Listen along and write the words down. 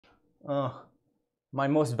Oh, my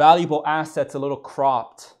most valuable asset's a little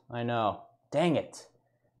cropped. I know. Dang it.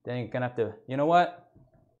 Dang it, gonna have to, you know what?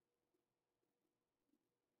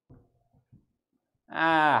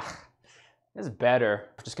 This is better.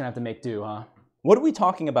 We're just gonna have to make do, huh? What are we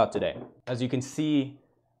talking about today? As you can see,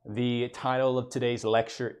 the title of today's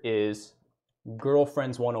lecture is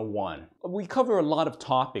Girlfriends 101. We cover a lot of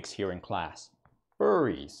topics here in class.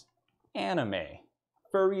 Furries, anime,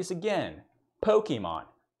 furries again, Pokemon,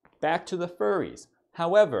 back to the furries.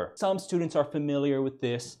 However, some students are familiar with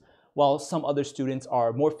this, while some other students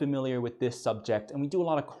are more familiar with this subject, and we do a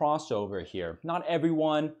lot of crossover here. Not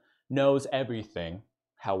everyone knows everything.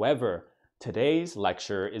 However, today's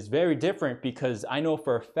lecture is very different because I know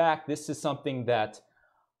for a fact this is something that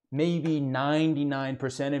maybe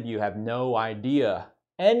 99% of you have no idea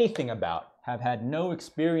anything about, have had no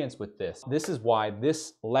experience with this. This is why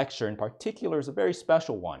this lecture in particular is a very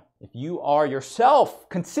special one. If you are yourself,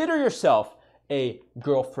 consider yourself a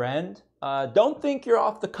girlfriend, don't think you're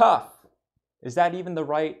off the cuff. Is that even the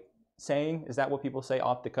right saying? Is that what people say,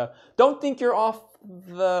 off the cuff? Don't think you're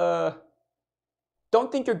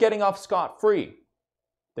getting off scot-free.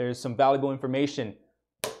 There's some valuable information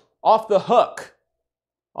off the hook.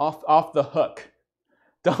 Off the hook.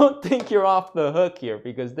 Don't think you're off the hook here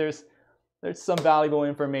because there's some valuable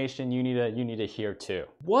information you need to hear too.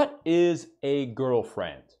 What is a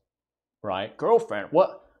girlfriend? Right? Girlfriend.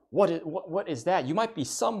 What is that? You might be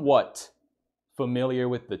somewhat familiar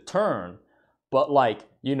with the term, but like,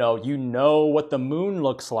 you know what the moon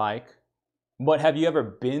looks like, but have you ever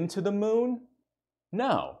been to the moon?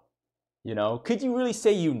 No. Could you really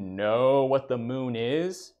say you know what the moon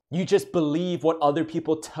is? You just believe what other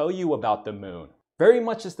people tell you about the moon. Very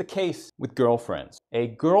much is the case with girlfriends. A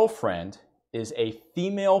girlfriend is a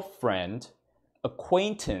female friend,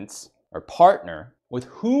 acquaintance, or partner with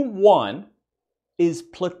whom one is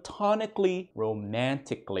platonically,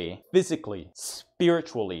 romantically, physically,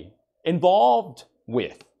 spiritually involved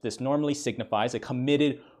with. This normally signifies a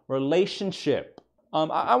committed relationship.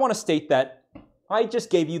 I want to state that I just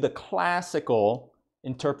gave you the classical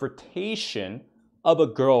interpretation of a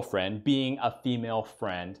girlfriend being a female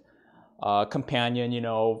friend, companion,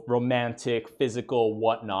 romantic, physical,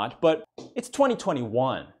 whatnot. But it's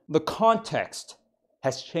 2021. The context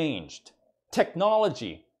has changed.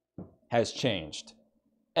 Technology has changed.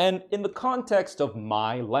 And in the context of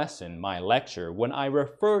my lesson, my lecture, when I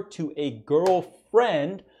refer to a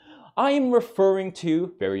girlfriend, I am referring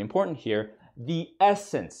to, very important here, the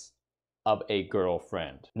essence of a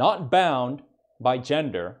girlfriend. Not bound by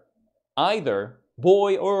gender, either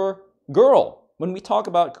boy or girl. When we talk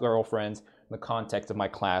about girlfriends in the context of my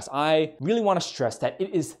class, I really want to stress that it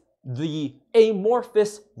is the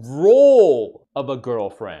amorphous role of a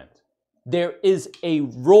girlfriend. There is a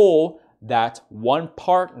role that one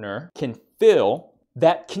partner can fill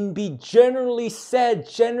that can be generally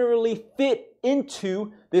fit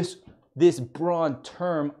into this broad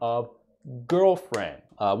term of girlfriend.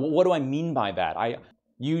 What do I mean by that?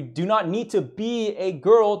 You do not need to be a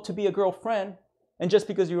girl to be a girlfriend, and just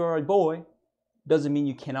because you are a boy doesn't mean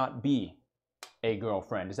you cannot be a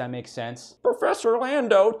girlfriend. Does that make sense? Professor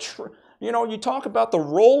Lando, you talk about the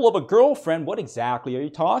role of a girlfriend. What exactly are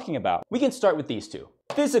you talking about? We can start with these two.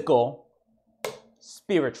 Physical,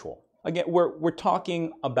 spiritual. Again, we're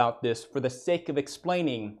talking about this for the sake of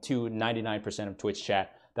explaining to 99% of Twitch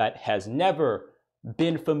chat that has never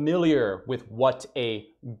been familiar with what a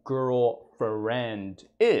girlfriend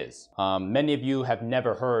is. Many of you have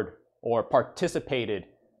never heard or participated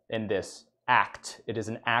in this act. It is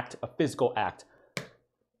an act, a physical act.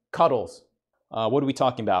 Cuddles. What are we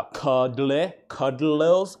talking about? Cuddles?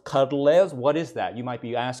 What is that? You might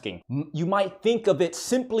be asking. You might think of it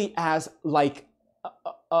simply as like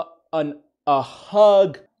a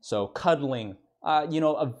hug. So cuddling.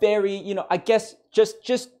 A very, I guess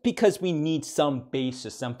just because we need some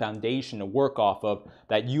basis, some foundation to work off of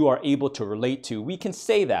that you are able to relate to, we can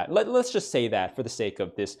say that. Let's just say that for the sake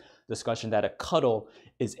of this discussion, that a cuddle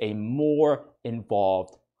is a more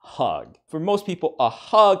involved hug. For most people, a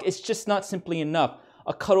hug is just not simply enough.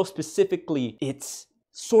 A cuddle specifically, it's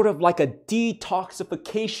sort of like a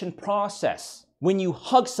detoxification process. When you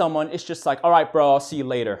hug someone, it's just like, all right, bro, I'll see you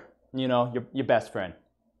later. Your best friend.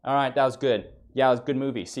 All right, that was good. Yeah, it was a good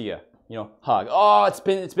movie. See ya. Hug. Oh, it's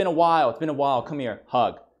been a while. It's been a while. Come here.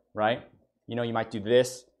 Hug. Right? You might do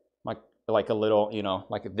this, like a little,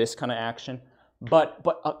 like this kind of action. But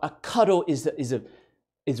a cuddle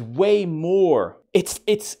is way more.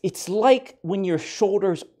 It's like when your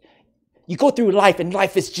shoulders, you go through life and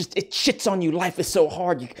life is just, it shits on you. Life is so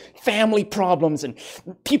hard. Family problems and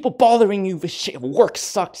people bothering you with shit. Work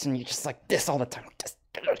sucks and you're just like this all the time.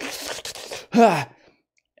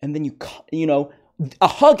 And then you know, a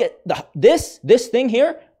hug, this thing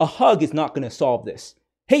here, a hug is not going to solve this.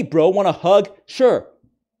 Hey, bro, want a hug? Sure.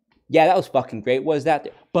 Yeah, that was fucking great. What is that?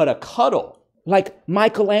 But a cuddle, like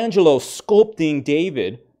Michelangelo sculpting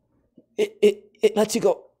David, it lets you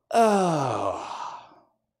go, oh,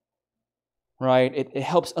 right? It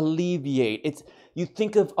helps alleviate. You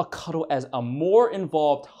think of a cuddle as a more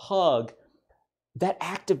involved hug that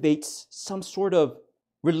activates some sort of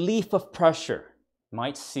relief of pressure.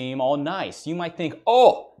 Might seem all nice. You might think,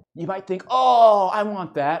 oh, I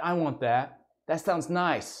want that. That sounds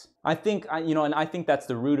nice. I think that's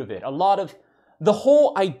the root of it. A lot of the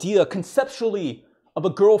whole idea conceptually of a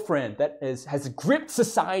girlfriend that has gripped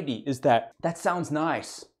society is that sounds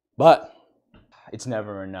nice, but it's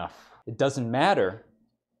never enough. It doesn't matter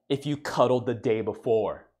if you cuddled the day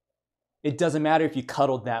before. It doesn't matter if you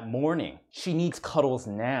cuddled that morning. She needs cuddles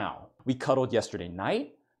now. We cuddled yesterday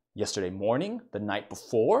night, yesterday morning, the night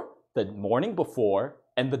before, the morning before,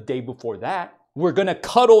 and the day before that. We're gonna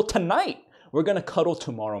cuddle tonight. We're gonna cuddle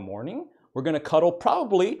tomorrow morning. We're gonna cuddle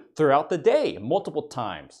probably throughout the day, multiple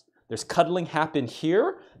times. There's cuddling happen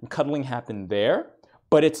here and cuddling happen there,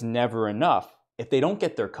 but it's never enough if they don't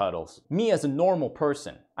get their cuddles. Me as a normal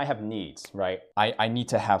person, I have needs, right? I need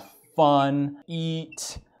to have fun,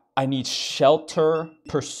 eat, I need shelter,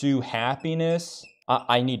 pursue happiness,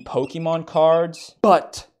 I need Pokemon cards,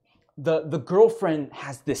 but the girlfriend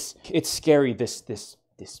has this, it's scary, this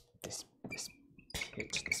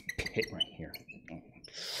pit right here.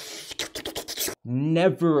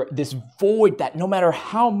 Never, this void that no matter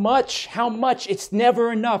how much, it's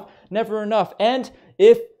never enough. And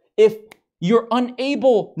if you're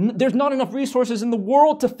unable, there's not enough resources in the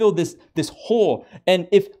world to fill this hole. And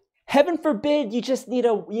if, heaven forbid, you just need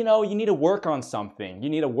you need to work on something.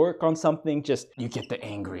 Just, you get the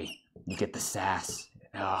angry, you get the sass.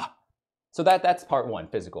 So that's part one,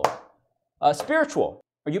 physical. Spiritual.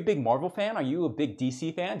 Are you a big Marvel fan? Are you a big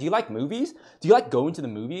DC fan? Do you like movies? Do you like going to the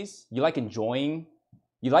movies? You like enjoying?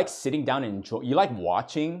 You like sitting down and enjoy? You like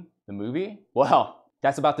watching the movie? Well,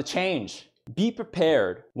 that's about to change. Be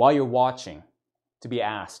prepared while you're watching to be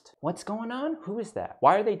asked, what's going on? Who is that?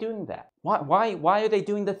 Why are they doing that? Why are they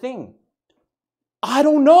doing the thing? I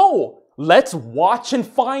don't know. Let's watch and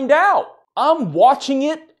find out. I'm watching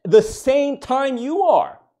it the same time you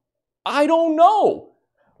are. I don't know.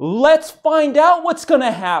 Let's find out what's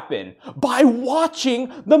gonna happen by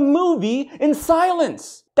watching the movie in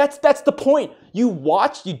silence. That's the point. You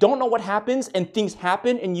watch, you don't know what happens, and things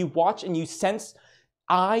happen, and you watch and you sense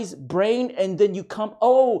eyes, brain, and then you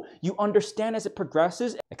you understand as it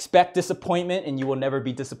progresses. Expect disappointment, and you will never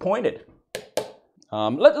be disappointed.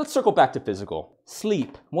 Let's circle back to physical.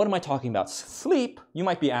 Sleep. What am I talking about? Sleep, you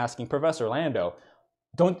might be asking, Professor Lando,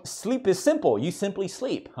 sleep is simple. You simply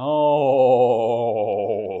sleep. Oh,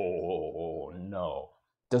 no.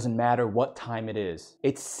 Doesn't matter what time it is.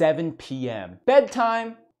 It's 7 p.m.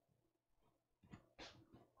 Bedtime.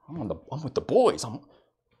 I'm with the boys.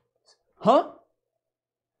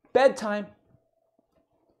 Bedtime.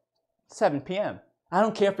 7 p.m. I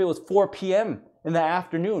don't care if it was 4 p.m. in the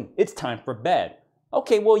afternoon. It's time for bed.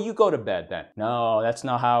 Okay, well, you go to bed then. No, that's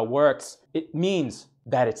not how it works. It means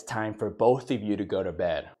that it's time for both of you to go to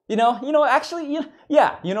bed. Actually,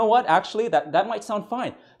 yeah, you know what? Actually, that might sound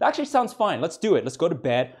fine. That actually sounds fine. Let's do it. Let's go to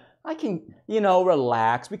bed. I can,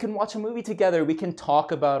 relax. We can watch a movie together. We can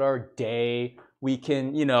talk about our day. We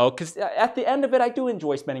can, because at the end of it, I do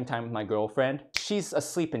enjoy spending time with my girlfriend. She's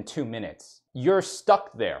asleep in 2 minutes. You're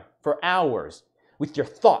stuck there for hours with your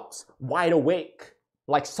thoughts wide awake,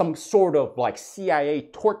 like some sort of like CIA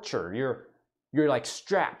torture. You're like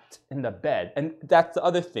strapped in the bed. And that's the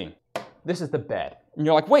other thing. This is the bed. And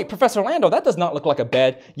you're like, wait, Professor Lando, that does not look like a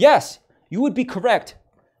bed. Yes, you would be correct.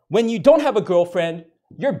 When you don't have a girlfriend,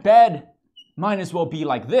 your bed might as well be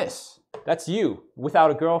like this. That's you without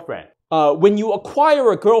a girlfriend. When you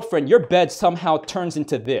acquire a girlfriend, your bed somehow turns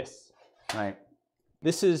into this, right?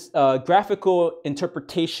 This is a graphical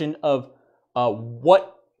interpretation of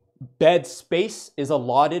what bed space is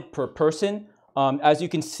allotted per person. As you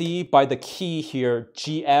can see by the key here,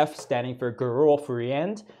 GF, standing for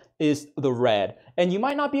girlfriend, is the red. And you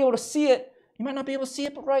might not be able to see it.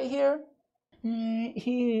 But right here,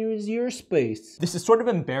 here is your space. This is sort of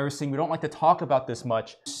embarrassing. We don't like to talk about this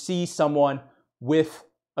much. See someone with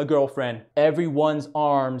a girlfriend, everyone's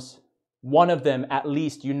arms, one of them at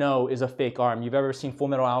least is a fake arm. You've ever seen Full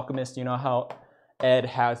Metal Alchemist? You know how Ed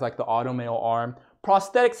has like the automail arm?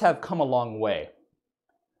 Prosthetics have come a long way.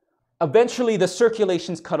 Eventually the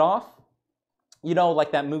circulation's cut off.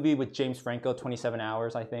 Like that movie with James Franco, 27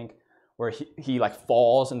 Hours, I think, where he like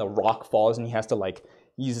falls and the rock falls and he has to like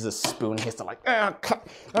He uses a spoon. He has to like,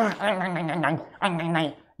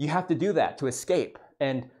 you have to do that to escape.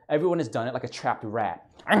 And everyone has done it like a trapped rat.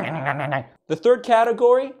 The third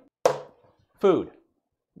category, food.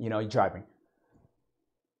 You know, you're driving.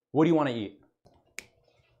 What do you want to eat?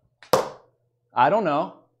 I don't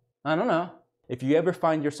know. If you ever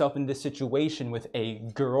find yourself in this situation with a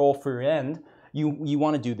girlfriend, you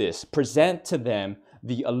want to do this. Present to them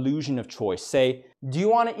the illusion of choice. Say, do you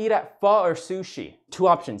want to eat at pho or sushi? Two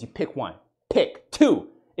options, you pick one. Pick two.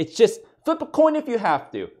 It's just flip a coin if you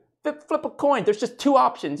have to. Flip a coin, there's just two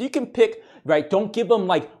options. You can pick, right? Don't give them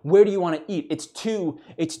like, where do you want to eat? It's two.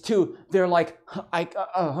 They're like,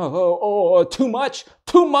 too much.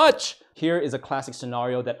 Here is a classic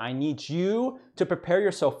scenario that I need you to prepare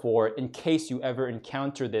yourself for in case you ever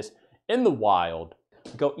encounter this in the wild.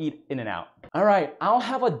 Go eat In-N-Out. All right, I'll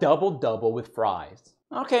have a double-double with fries.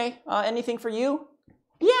 Okay, anything for you?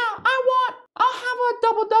 Yeah, I'll have a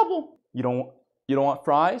double-double. You don't want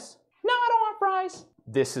fries? No, I don't want fries.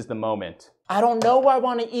 This is the moment. I don't know what I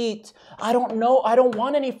want to eat. I don't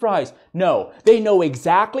want any fries. No, they know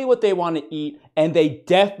exactly what they want to eat, and they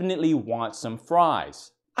definitely want some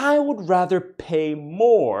fries. I would rather pay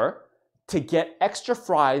more to get extra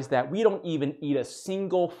fries that we don't even eat a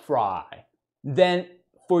single fry than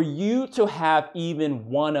for you to have even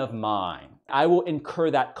one of mine. I will incur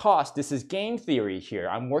that cost. This is game theory here.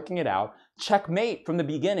 I'm working it out. Checkmate from the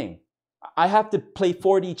beginning. I have to play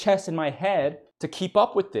 4D chess in my head to keep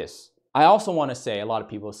up with this. I also want to say, a lot of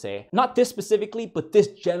people say, not this specifically, but this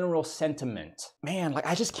general sentiment. Man, like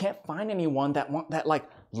I just can't find anyone that like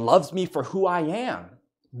loves me for who I am.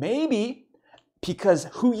 Maybe because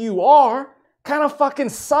who you are kind of fucking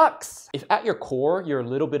sucks. If at your core you're a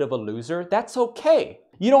little bit of a loser, that's okay.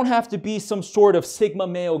 You don't have to be some sort of Sigma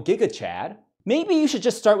male Giga Chad. Maybe you should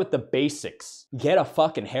just start with the basics. Get a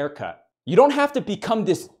fucking haircut. You don't have to become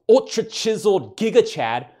this ultra chiseled Giga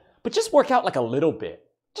Chad, but just work out like a little bit.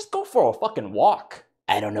 Just go for a fucking walk.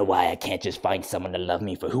 I don't know why I can't just find someone to love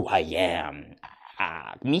me for who I am.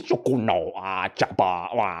 Han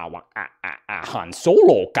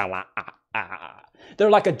Solo.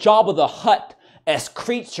 They're like a Jabba the Hutt-esque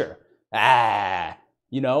creature.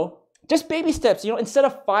 You know? Just baby steps, you know, instead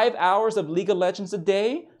of 5 hours of League of Legends a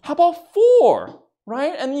day, how about 4,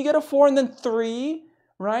 right? And you get a 4 and then 3,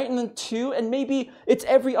 right? And then 2, and maybe it's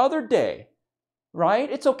every other day,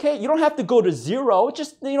 right? It's okay. You don't have to go to 0.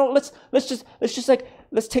 Just, you know, let's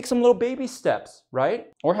take some little baby steps, right?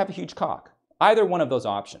 Or have a huge cock. Either one of those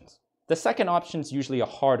options. The second option is usually a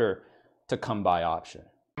harder to come by option.